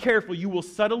you're not careful, you will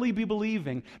subtly be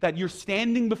believing that your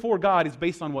standing before God is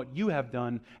based on what you have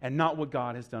done and not what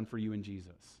God has done for you in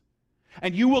Jesus.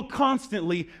 And you will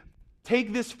constantly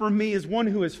take this from me as one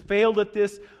who has failed at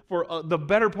this for the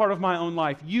better part of my own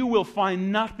life. You will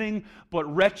find nothing but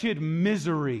wretched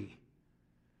misery.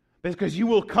 Because you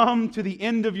will come to the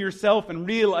end of yourself and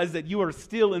realize that you are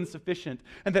still insufficient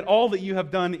and that all that you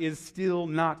have done is still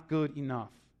not good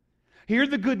enough. Hear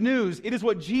the good news. It is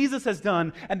what Jesus has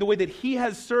done and the way that He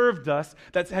has served us,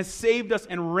 that has saved us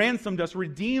and ransomed us,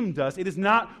 redeemed us. It is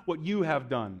not what you have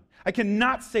done. I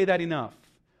cannot say that enough.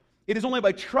 It is only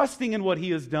by trusting in what He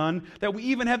has done that we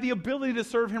even have the ability to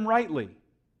serve Him rightly.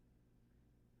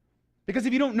 Because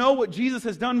if you don't know what Jesus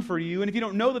has done for you, and if you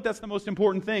don't know that that's the most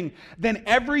important thing, then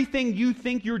everything you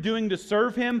think you're doing to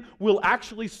serve Him will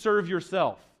actually serve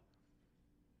yourself.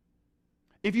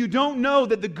 If you don't know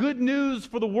that the good news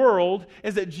for the world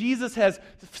is that Jesus has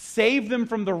saved them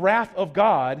from the wrath of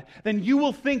God, then you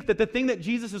will think that the thing that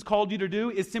Jesus has called you to do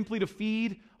is simply to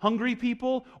feed hungry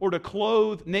people, or to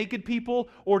clothe naked people,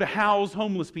 or to house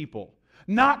homeless people,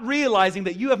 not realizing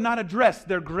that you have not addressed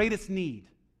their greatest need.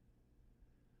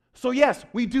 So yes,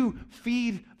 we do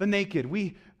feed the naked.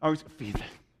 We always feed them.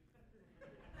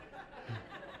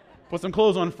 Put some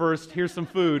clothes on first. Here's some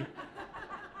food.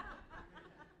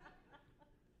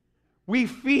 We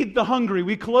feed the hungry.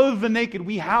 We clothe the naked.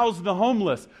 We house the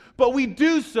homeless. But we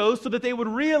do so that they would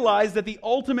realize that the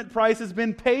ultimate price has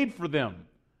been paid for them.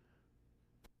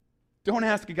 Don't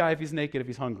ask a guy if he's naked if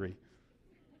he's hungry.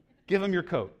 Give him your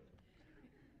coat.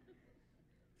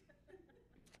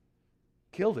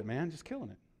 Killed it, man. Just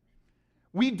killing it.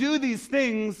 We do these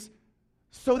things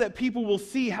so that people will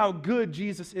see how good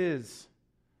Jesus is.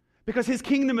 Because His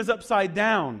kingdom is upside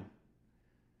down.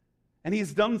 And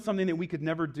He's done something that we could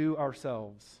never do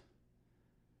ourselves.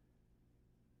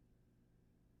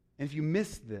 And if you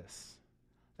miss this,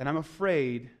 then I'm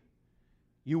afraid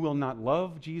you will not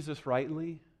love Jesus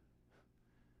rightly,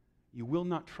 you will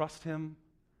not trust Him,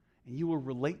 and you will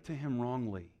relate to Him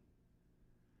wrongly.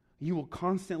 You will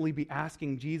constantly be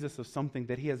asking Jesus of something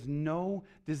that He has no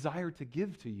desire to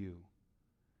give to you.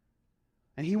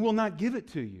 And He will not give it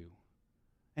to you.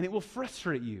 And it will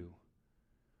frustrate you.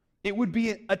 It would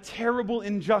be a terrible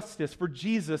injustice for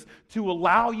Jesus to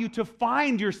allow you to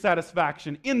find your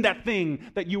satisfaction in that thing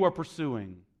that you are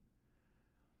pursuing.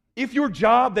 If your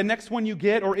job, the next one you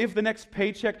get, or if the next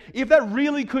paycheck, if that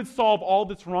really could solve all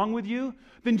that's wrong with you,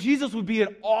 then Jesus would be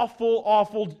an awful,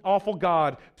 awful, awful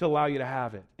God to allow you to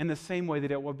have it. In the same way that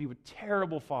it would be a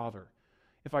terrible father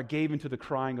if I gave into the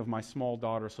crying of my small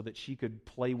daughter so that she could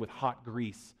play with hot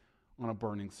grease on a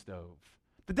burning stove.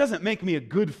 That doesn't make me a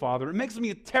good father. It makes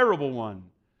me a terrible one.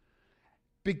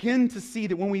 Begin to see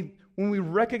that when we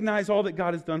recognize all that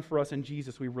God has done for us in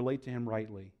Jesus, we relate to Him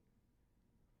rightly.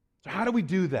 So how do we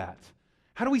do that?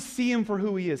 How do we see Him for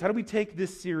who He is? How do we take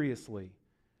this seriously?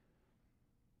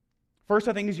 First,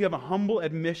 I think, is you have a humble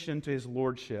admission to His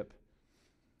lordship.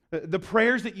 The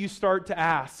prayers that you start to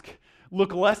ask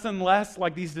look less and less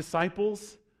like these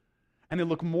disciples, and they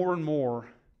look more and more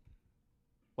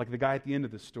like the guy at the end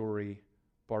of the story,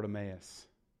 Bartimaeus.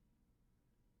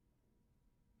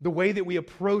 The way that we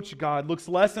approach God looks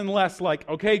less and less like,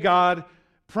 okay, God,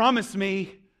 promise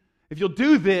me if you'll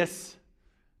do this,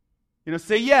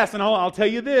 say yes, and I'll tell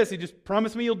you this. You just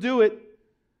promise me you'll do it.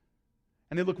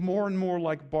 And they look more and more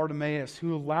like Bartimaeus,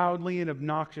 who loudly and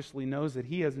obnoxiously knows that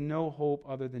he has no hope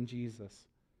other than Jesus.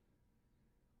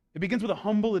 It begins with a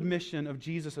humble admission of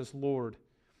Jesus as Lord.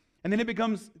 And then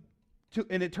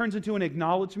it turns into an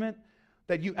acknowledgement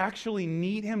that you actually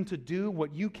need Him to do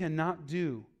what you cannot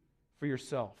do for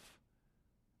yourself,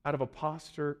 out of a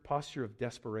posture of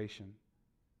desperation.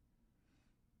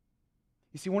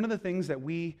 You see, one of the things that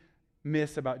we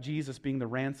miss about Jesus being the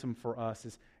ransom for us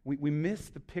is we miss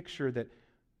the picture that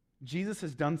Jesus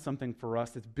has done something for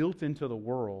us that's built into the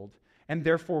world, and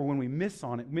therefore when we miss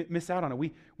out on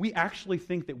it, we actually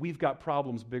think that we've got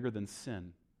problems bigger than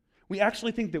sin. We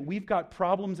actually think that we've got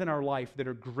problems in our life that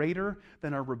are greater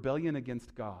than our rebellion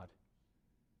against God.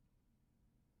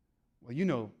 Well, you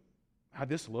know how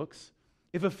this looks.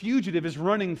 If a fugitive is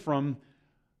running from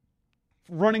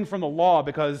the law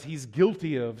because he's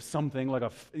guilty of something like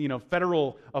a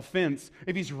federal offense,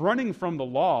 if he's running from the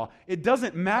law, it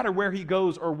doesn't matter where he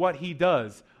goes or what he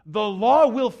does. The law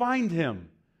will find him.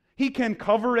 He can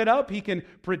cover it up. He can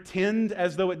pretend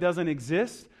as though it doesn't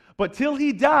exist. But till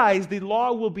he dies, the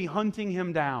law will be hunting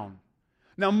him down.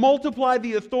 Now multiply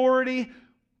the authority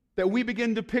that we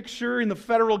begin to picture in the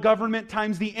federal government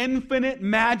times the infinite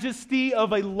majesty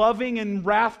of a loving and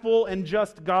wrathful and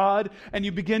just God, and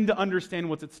you begin to understand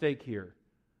what's at stake here.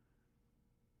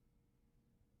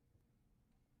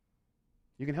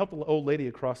 You can help the old lady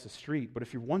across the street, but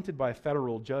if you're wanted by a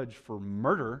federal judge for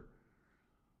murder,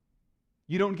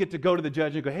 you don't get to go to the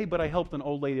judge and go, hey, but I helped an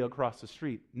old lady across the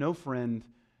street. No, friend,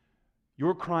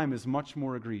 your crime is much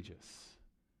more egregious,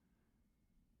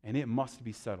 and it must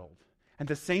be settled. And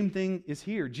the same thing is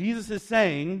here. Jesus is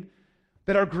saying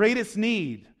that our greatest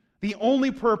need, the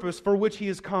only purpose for which He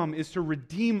has come, is to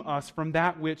redeem us from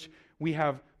that which we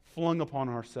have flung upon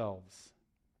ourselves.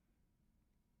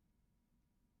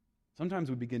 Sometimes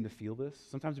we begin to feel this.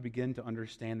 Sometimes we begin to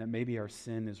understand that maybe our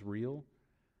sin is real.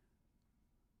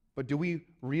 But do we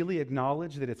really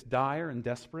acknowledge that it's dire and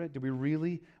desperate? Do we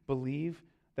really believe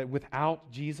that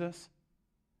without Jesus,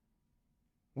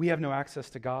 we have no access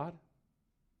to God?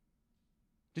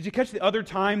 Did you catch the other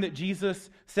time that Jesus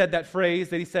said that phrase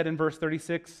that he said in verse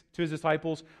 36 to his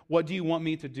disciples? What do you want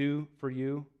me to do for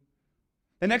you?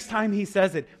 The next time he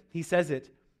says it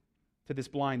to this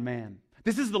blind man.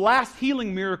 This is the last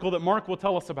healing miracle that Mark will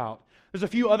tell us about. There's a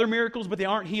few other miracles, but they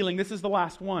aren't healing. This is the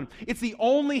last one. It's the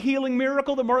only healing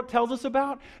miracle that Mark tells us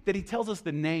about that he tells us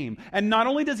the name. And not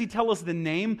only does he tell us the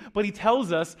name, but he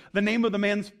tells us the name of the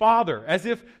man's father, as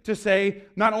if to say,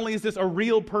 not only is this a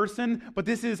real person, but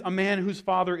this is a man whose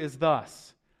father is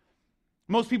thus.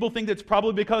 Most people think that's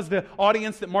probably because the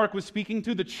audience that Mark was speaking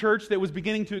to, the church that was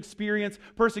beginning to experience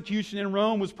persecution in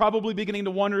Rome, was probably beginning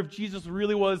to wonder if Jesus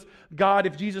really was God,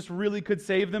 if Jesus really could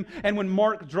save them. And when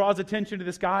Mark draws attention to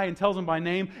this guy and tells him by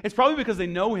name, it's probably because they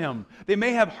know him. They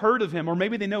may have heard of him, or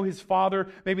maybe they know his father,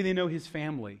 maybe they know his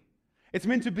family. It's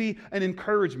meant to be an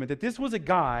encouragement that this was a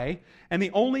guy, and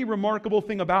the only remarkable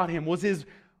thing about him was his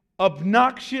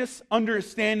obnoxious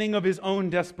understanding of his own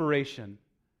desperation.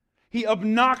 He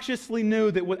obnoxiously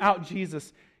knew that without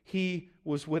Jesus, he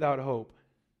was without hope.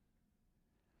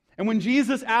 And when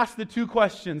Jesus asked the two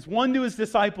questions, one to his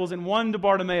disciples and one to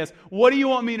Bartimaeus, what do you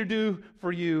want me to do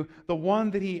for you? The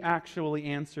one that he actually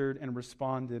answered and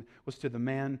responded was to the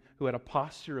man who had a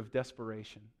posture of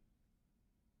desperation.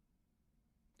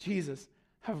 Jesus,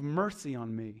 have mercy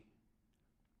on me.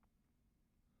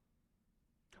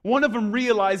 One of them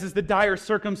realizes the dire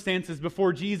circumstances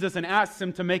before Jesus and asks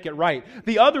him to make it right.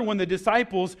 The other one, the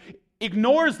disciples,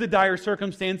 ignores the dire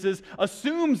circumstances,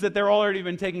 assumes that they're already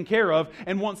been taken care of,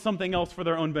 and wants something else for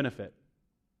their own benefit.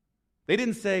 They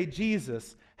didn't say,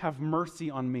 Jesus, have mercy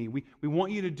on me. We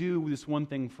want you to do this one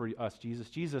thing for us,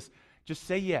 Jesus. Jesus, just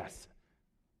say yes.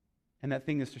 And that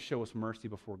thing is to show us mercy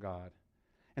before God.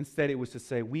 Instead, it was to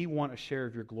say, we want a share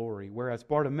of your glory. Whereas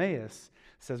Bartimaeus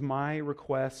says, my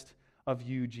request of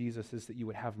you, Jesus, is that you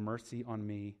would have mercy on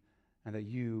me and that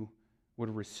you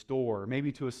would restore,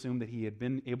 maybe to assume that he had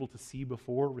been able to see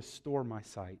before, restore my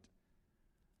sight.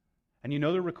 And you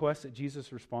know the request that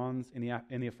Jesus responds in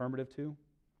the affirmative to?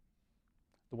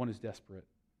 The one who's desperate.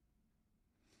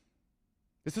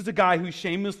 This is a guy who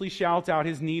shamelessly shouts out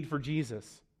his need for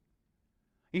Jesus.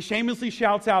 He shamelessly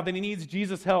shouts out that he needs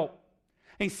Jesus' help.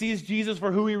 And he sees Jesus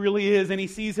for who he really is, and he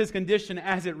sees his condition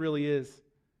as it really is.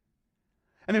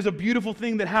 And there's a beautiful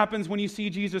thing that happens when you see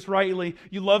Jesus rightly.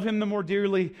 You love him the more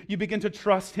dearly. You begin to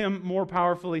trust him more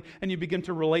powerfully, and you begin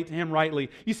to relate to him rightly.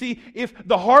 You see, if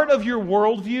the heart of your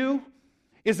worldview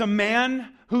is a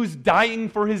man who's dying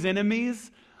for his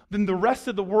enemies, then the rest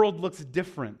of the world looks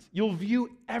different. You'll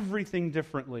view everything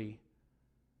differently.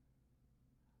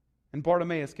 And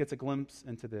Bartimaeus gets a glimpse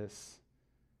into this.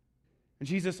 And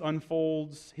Jesus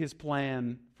unfolds his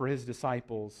plan for his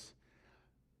disciples.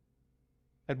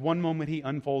 At one moment, he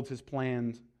unfolds his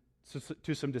plan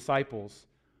to some disciples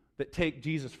that take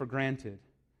Jesus for granted.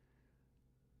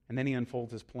 And then he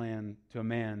unfolds his plan to a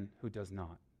man who does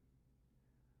not.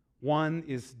 One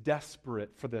is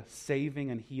desperate for the saving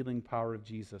and healing power of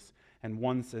Jesus. And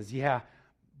one says, yeah,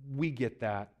 we get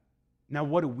that. Now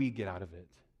what do we get out of it?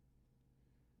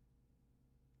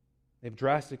 They've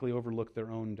drastically overlooked their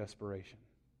own desperation.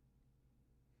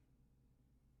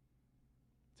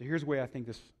 So here's where I think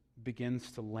this begins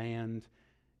to land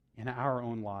in our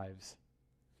own lives.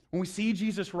 When we see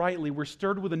Jesus rightly, we're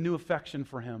stirred with a new affection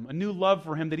for him, a new love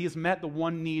for him, that he has met the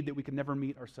one need that we could never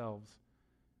meet ourselves.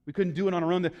 We couldn't do it on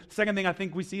our own. The second thing I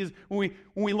think we see is when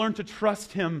we learn to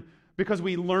trust him because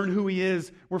we learn who he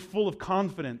is, we're full of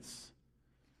confidence.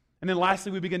 And then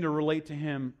lastly, we begin to relate to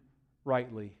him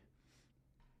rightly.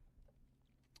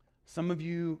 Some of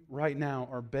you right now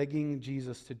are begging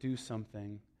Jesus to do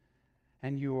something,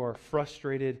 and you are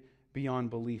frustrated beyond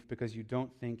belief because you don't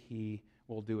think he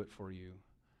will do it for you.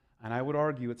 And I would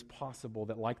argue it's possible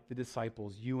that, like the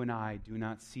disciples, you and I do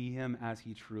not see him as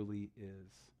he truly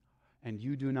is. And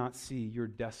you do not see your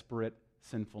desperate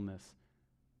sinfulness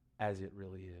as it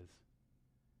really is.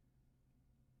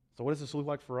 So what does this look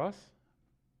like for us?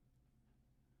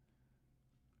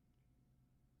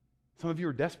 Some of you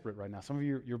are desperate right now. Some of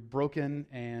you, you're broken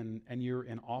and you're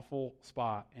in an awful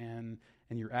spot, and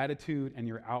your attitude and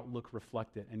your outlook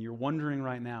reflect it. And you're wondering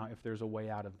right now if there's a way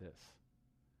out of this.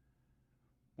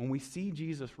 When we see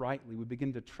Jesus rightly, we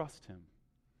begin to trust him.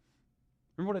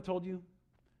 Remember what I told you?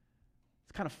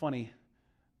 It's kind of funny.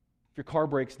 If your car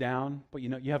breaks down, but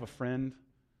you have a friend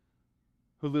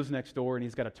who lives next door and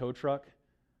he's got a tow truck,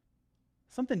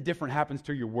 something different happens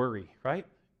to your worry, right?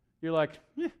 You're like,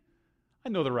 I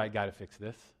know the right guy to fix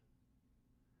this.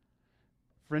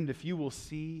 Friend, if you will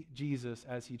see Jesus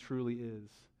as he truly is,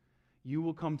 you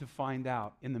will come to find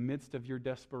out in the midst of your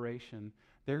desperation,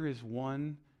 there is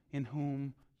one in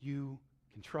whom you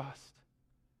can can trust.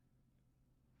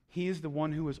 He is the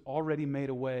one who has already made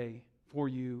a way for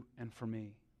you and for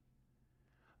me.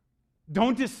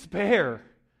 Don't despair.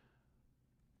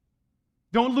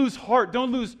 Don't lose heart.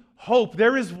 Don't lose hope.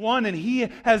 There is one, and He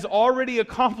has already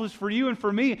accomplished for you and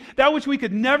for me that which we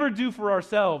could never do for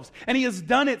ourselves. And He has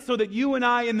done it so that you and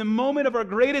I, in the moment of our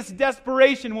greatest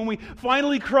desperation, when we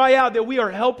finally cry out that we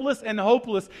are helpless and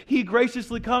hopeless, He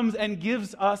graciously comes and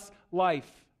gives us life.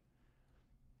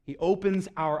 He opens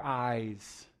our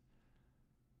eyes.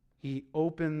 He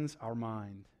opens our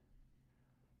mind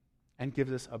and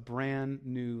gives us a brand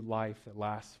new life that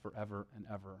lasts forever and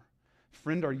ever.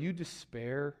 Friend, are you in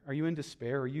despair?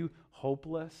 Are you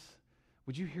hopeless?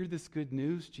 Would you hear this good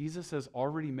news? Jesus has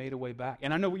already made a way back.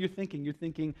 And I know what you're thinking. You're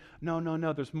thinking, no,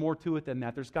 there's more to it than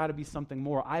that. There's got to be something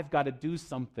more. I've got to do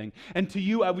something. And to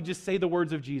you, I would just say the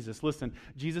words of Jesus. Listen,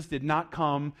 Jesus did not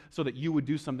come so that you would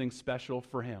do something special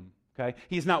for Him. Okay?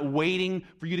 He's not waiting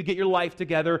for you to get your life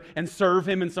together and serve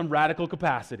Him in some radical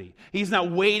capacity. He's not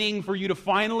waiting for you to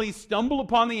finally stumble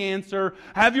upon the answer,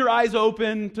 have your eyes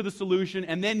open to the solution,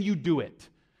 and then you do it.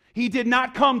 He did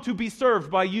not come to be served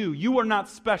by you. You are not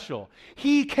special.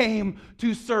 He came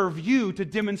to serve you, to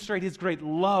demonstrate His great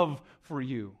love for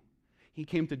you. He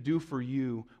came to do for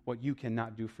you what you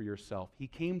cannot do for yourself. He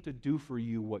came to do for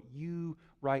you what you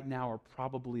right now are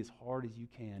probably as hard as you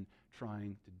can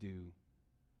trying to do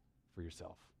for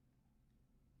yourself.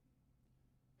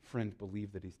 Friend,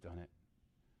 believe that He's done it.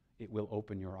 It will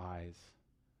open your eyes.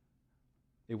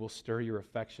 It will stir your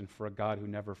affection for a God who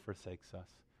never forsakes us.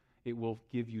 It will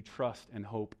give you trust and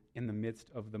hope in the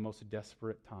midst of the most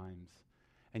desperate times.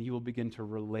 And you will begin to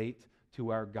relate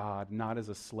to our God, not as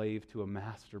a slave to a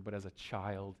master, but as a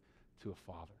child to a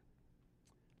father.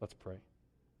 Let's pray.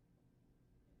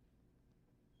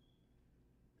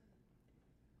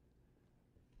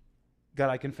 God,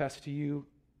 I confess to you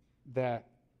that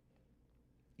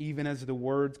even as the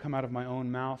words come out of my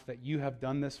own mouth, that you have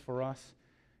done this for us.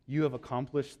 You have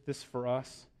accomplished this for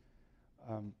us.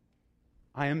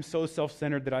 I am so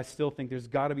self-centered that I still think there's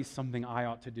got to be something I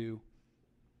ought to do.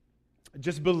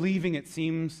 Just believing it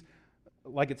seems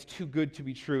like it's too good to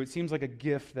be true. It seems like a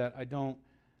gift that I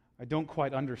don't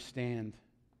quite understand.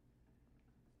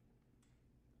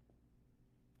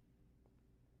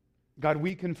 God,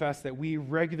 we confess that we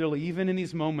regularly, even in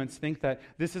these moments, think that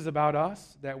this is about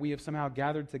us, that we have somehow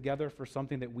gathered together for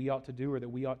something that we ought to do or that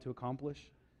we ought to accomplish.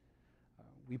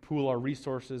 We pool our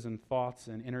resources and thoughts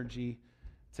and energy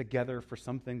together for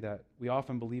something that we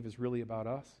often believe is really about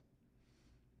us.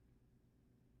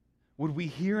 Would we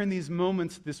hear in these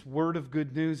moments this word of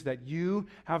good news that you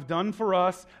have done for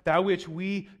us that which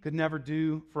we could never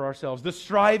do for ourselves? The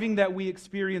striving that we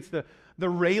experience, the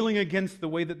railing against the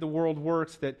way that the world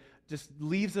works that just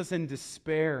leaves us in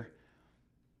despair.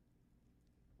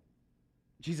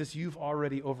 Jesus, you've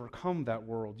already overcome that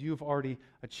world. You've already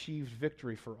achieved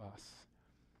victory for us.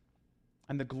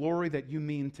 And the glory that you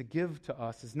mean to give to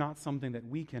us is not something that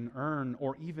we can earn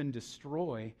or even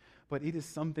destroy, but it is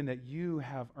something that you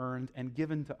have earned and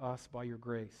given to us by your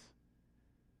grace.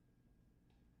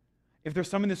 If there's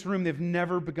some in this room, they've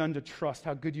never begun to trust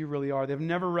how good you really are. They've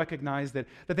never recognized that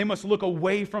they must look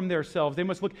away from themselves. They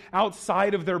must look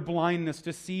outside of their blindness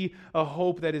to see a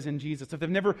hope that is in Jesus. If they've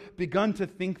never begun to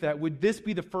think that, would this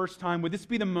be the first time? Would this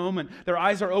be the moment their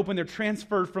eyes are open, they're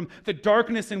transferred from the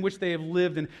darkness in which they have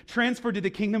lived and transferred to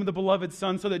the kingdom of the beloved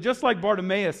Son, so that just like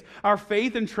Bartimaeus, our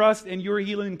faith and trust in your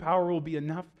healing power will be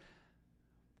enough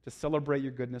to celebrate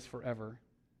your goodness forever.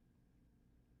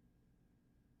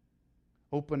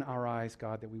 Open our eyes,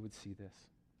 God, that we would see this.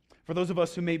 For those of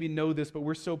us who maybe know this, but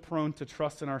we're so prone to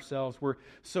trust in ourselves, we're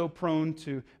so prone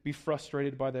to be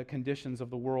frustrated by the conditions of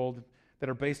the world that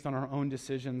are based on our own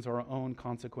decisions or our own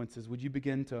consequences, would you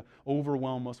begin to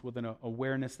overwhelm us with an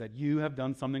awareness that you have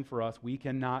done something for us we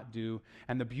cannot do,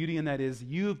 and the beauty in that is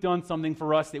you've done something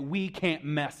for us that we can't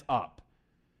mess up.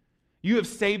 You have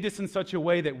saved us in such a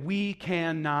way that we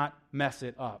cannot mess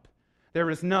it up. There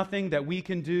is nothing that we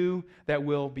can do that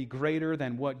will be greater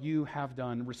than what you have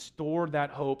done. Restore that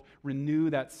hope, renew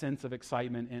that sense of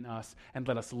excitement in us, and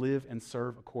let us live and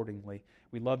serve accordingly.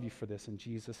 We love you for this in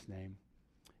Jesus' name.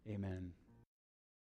 Amen.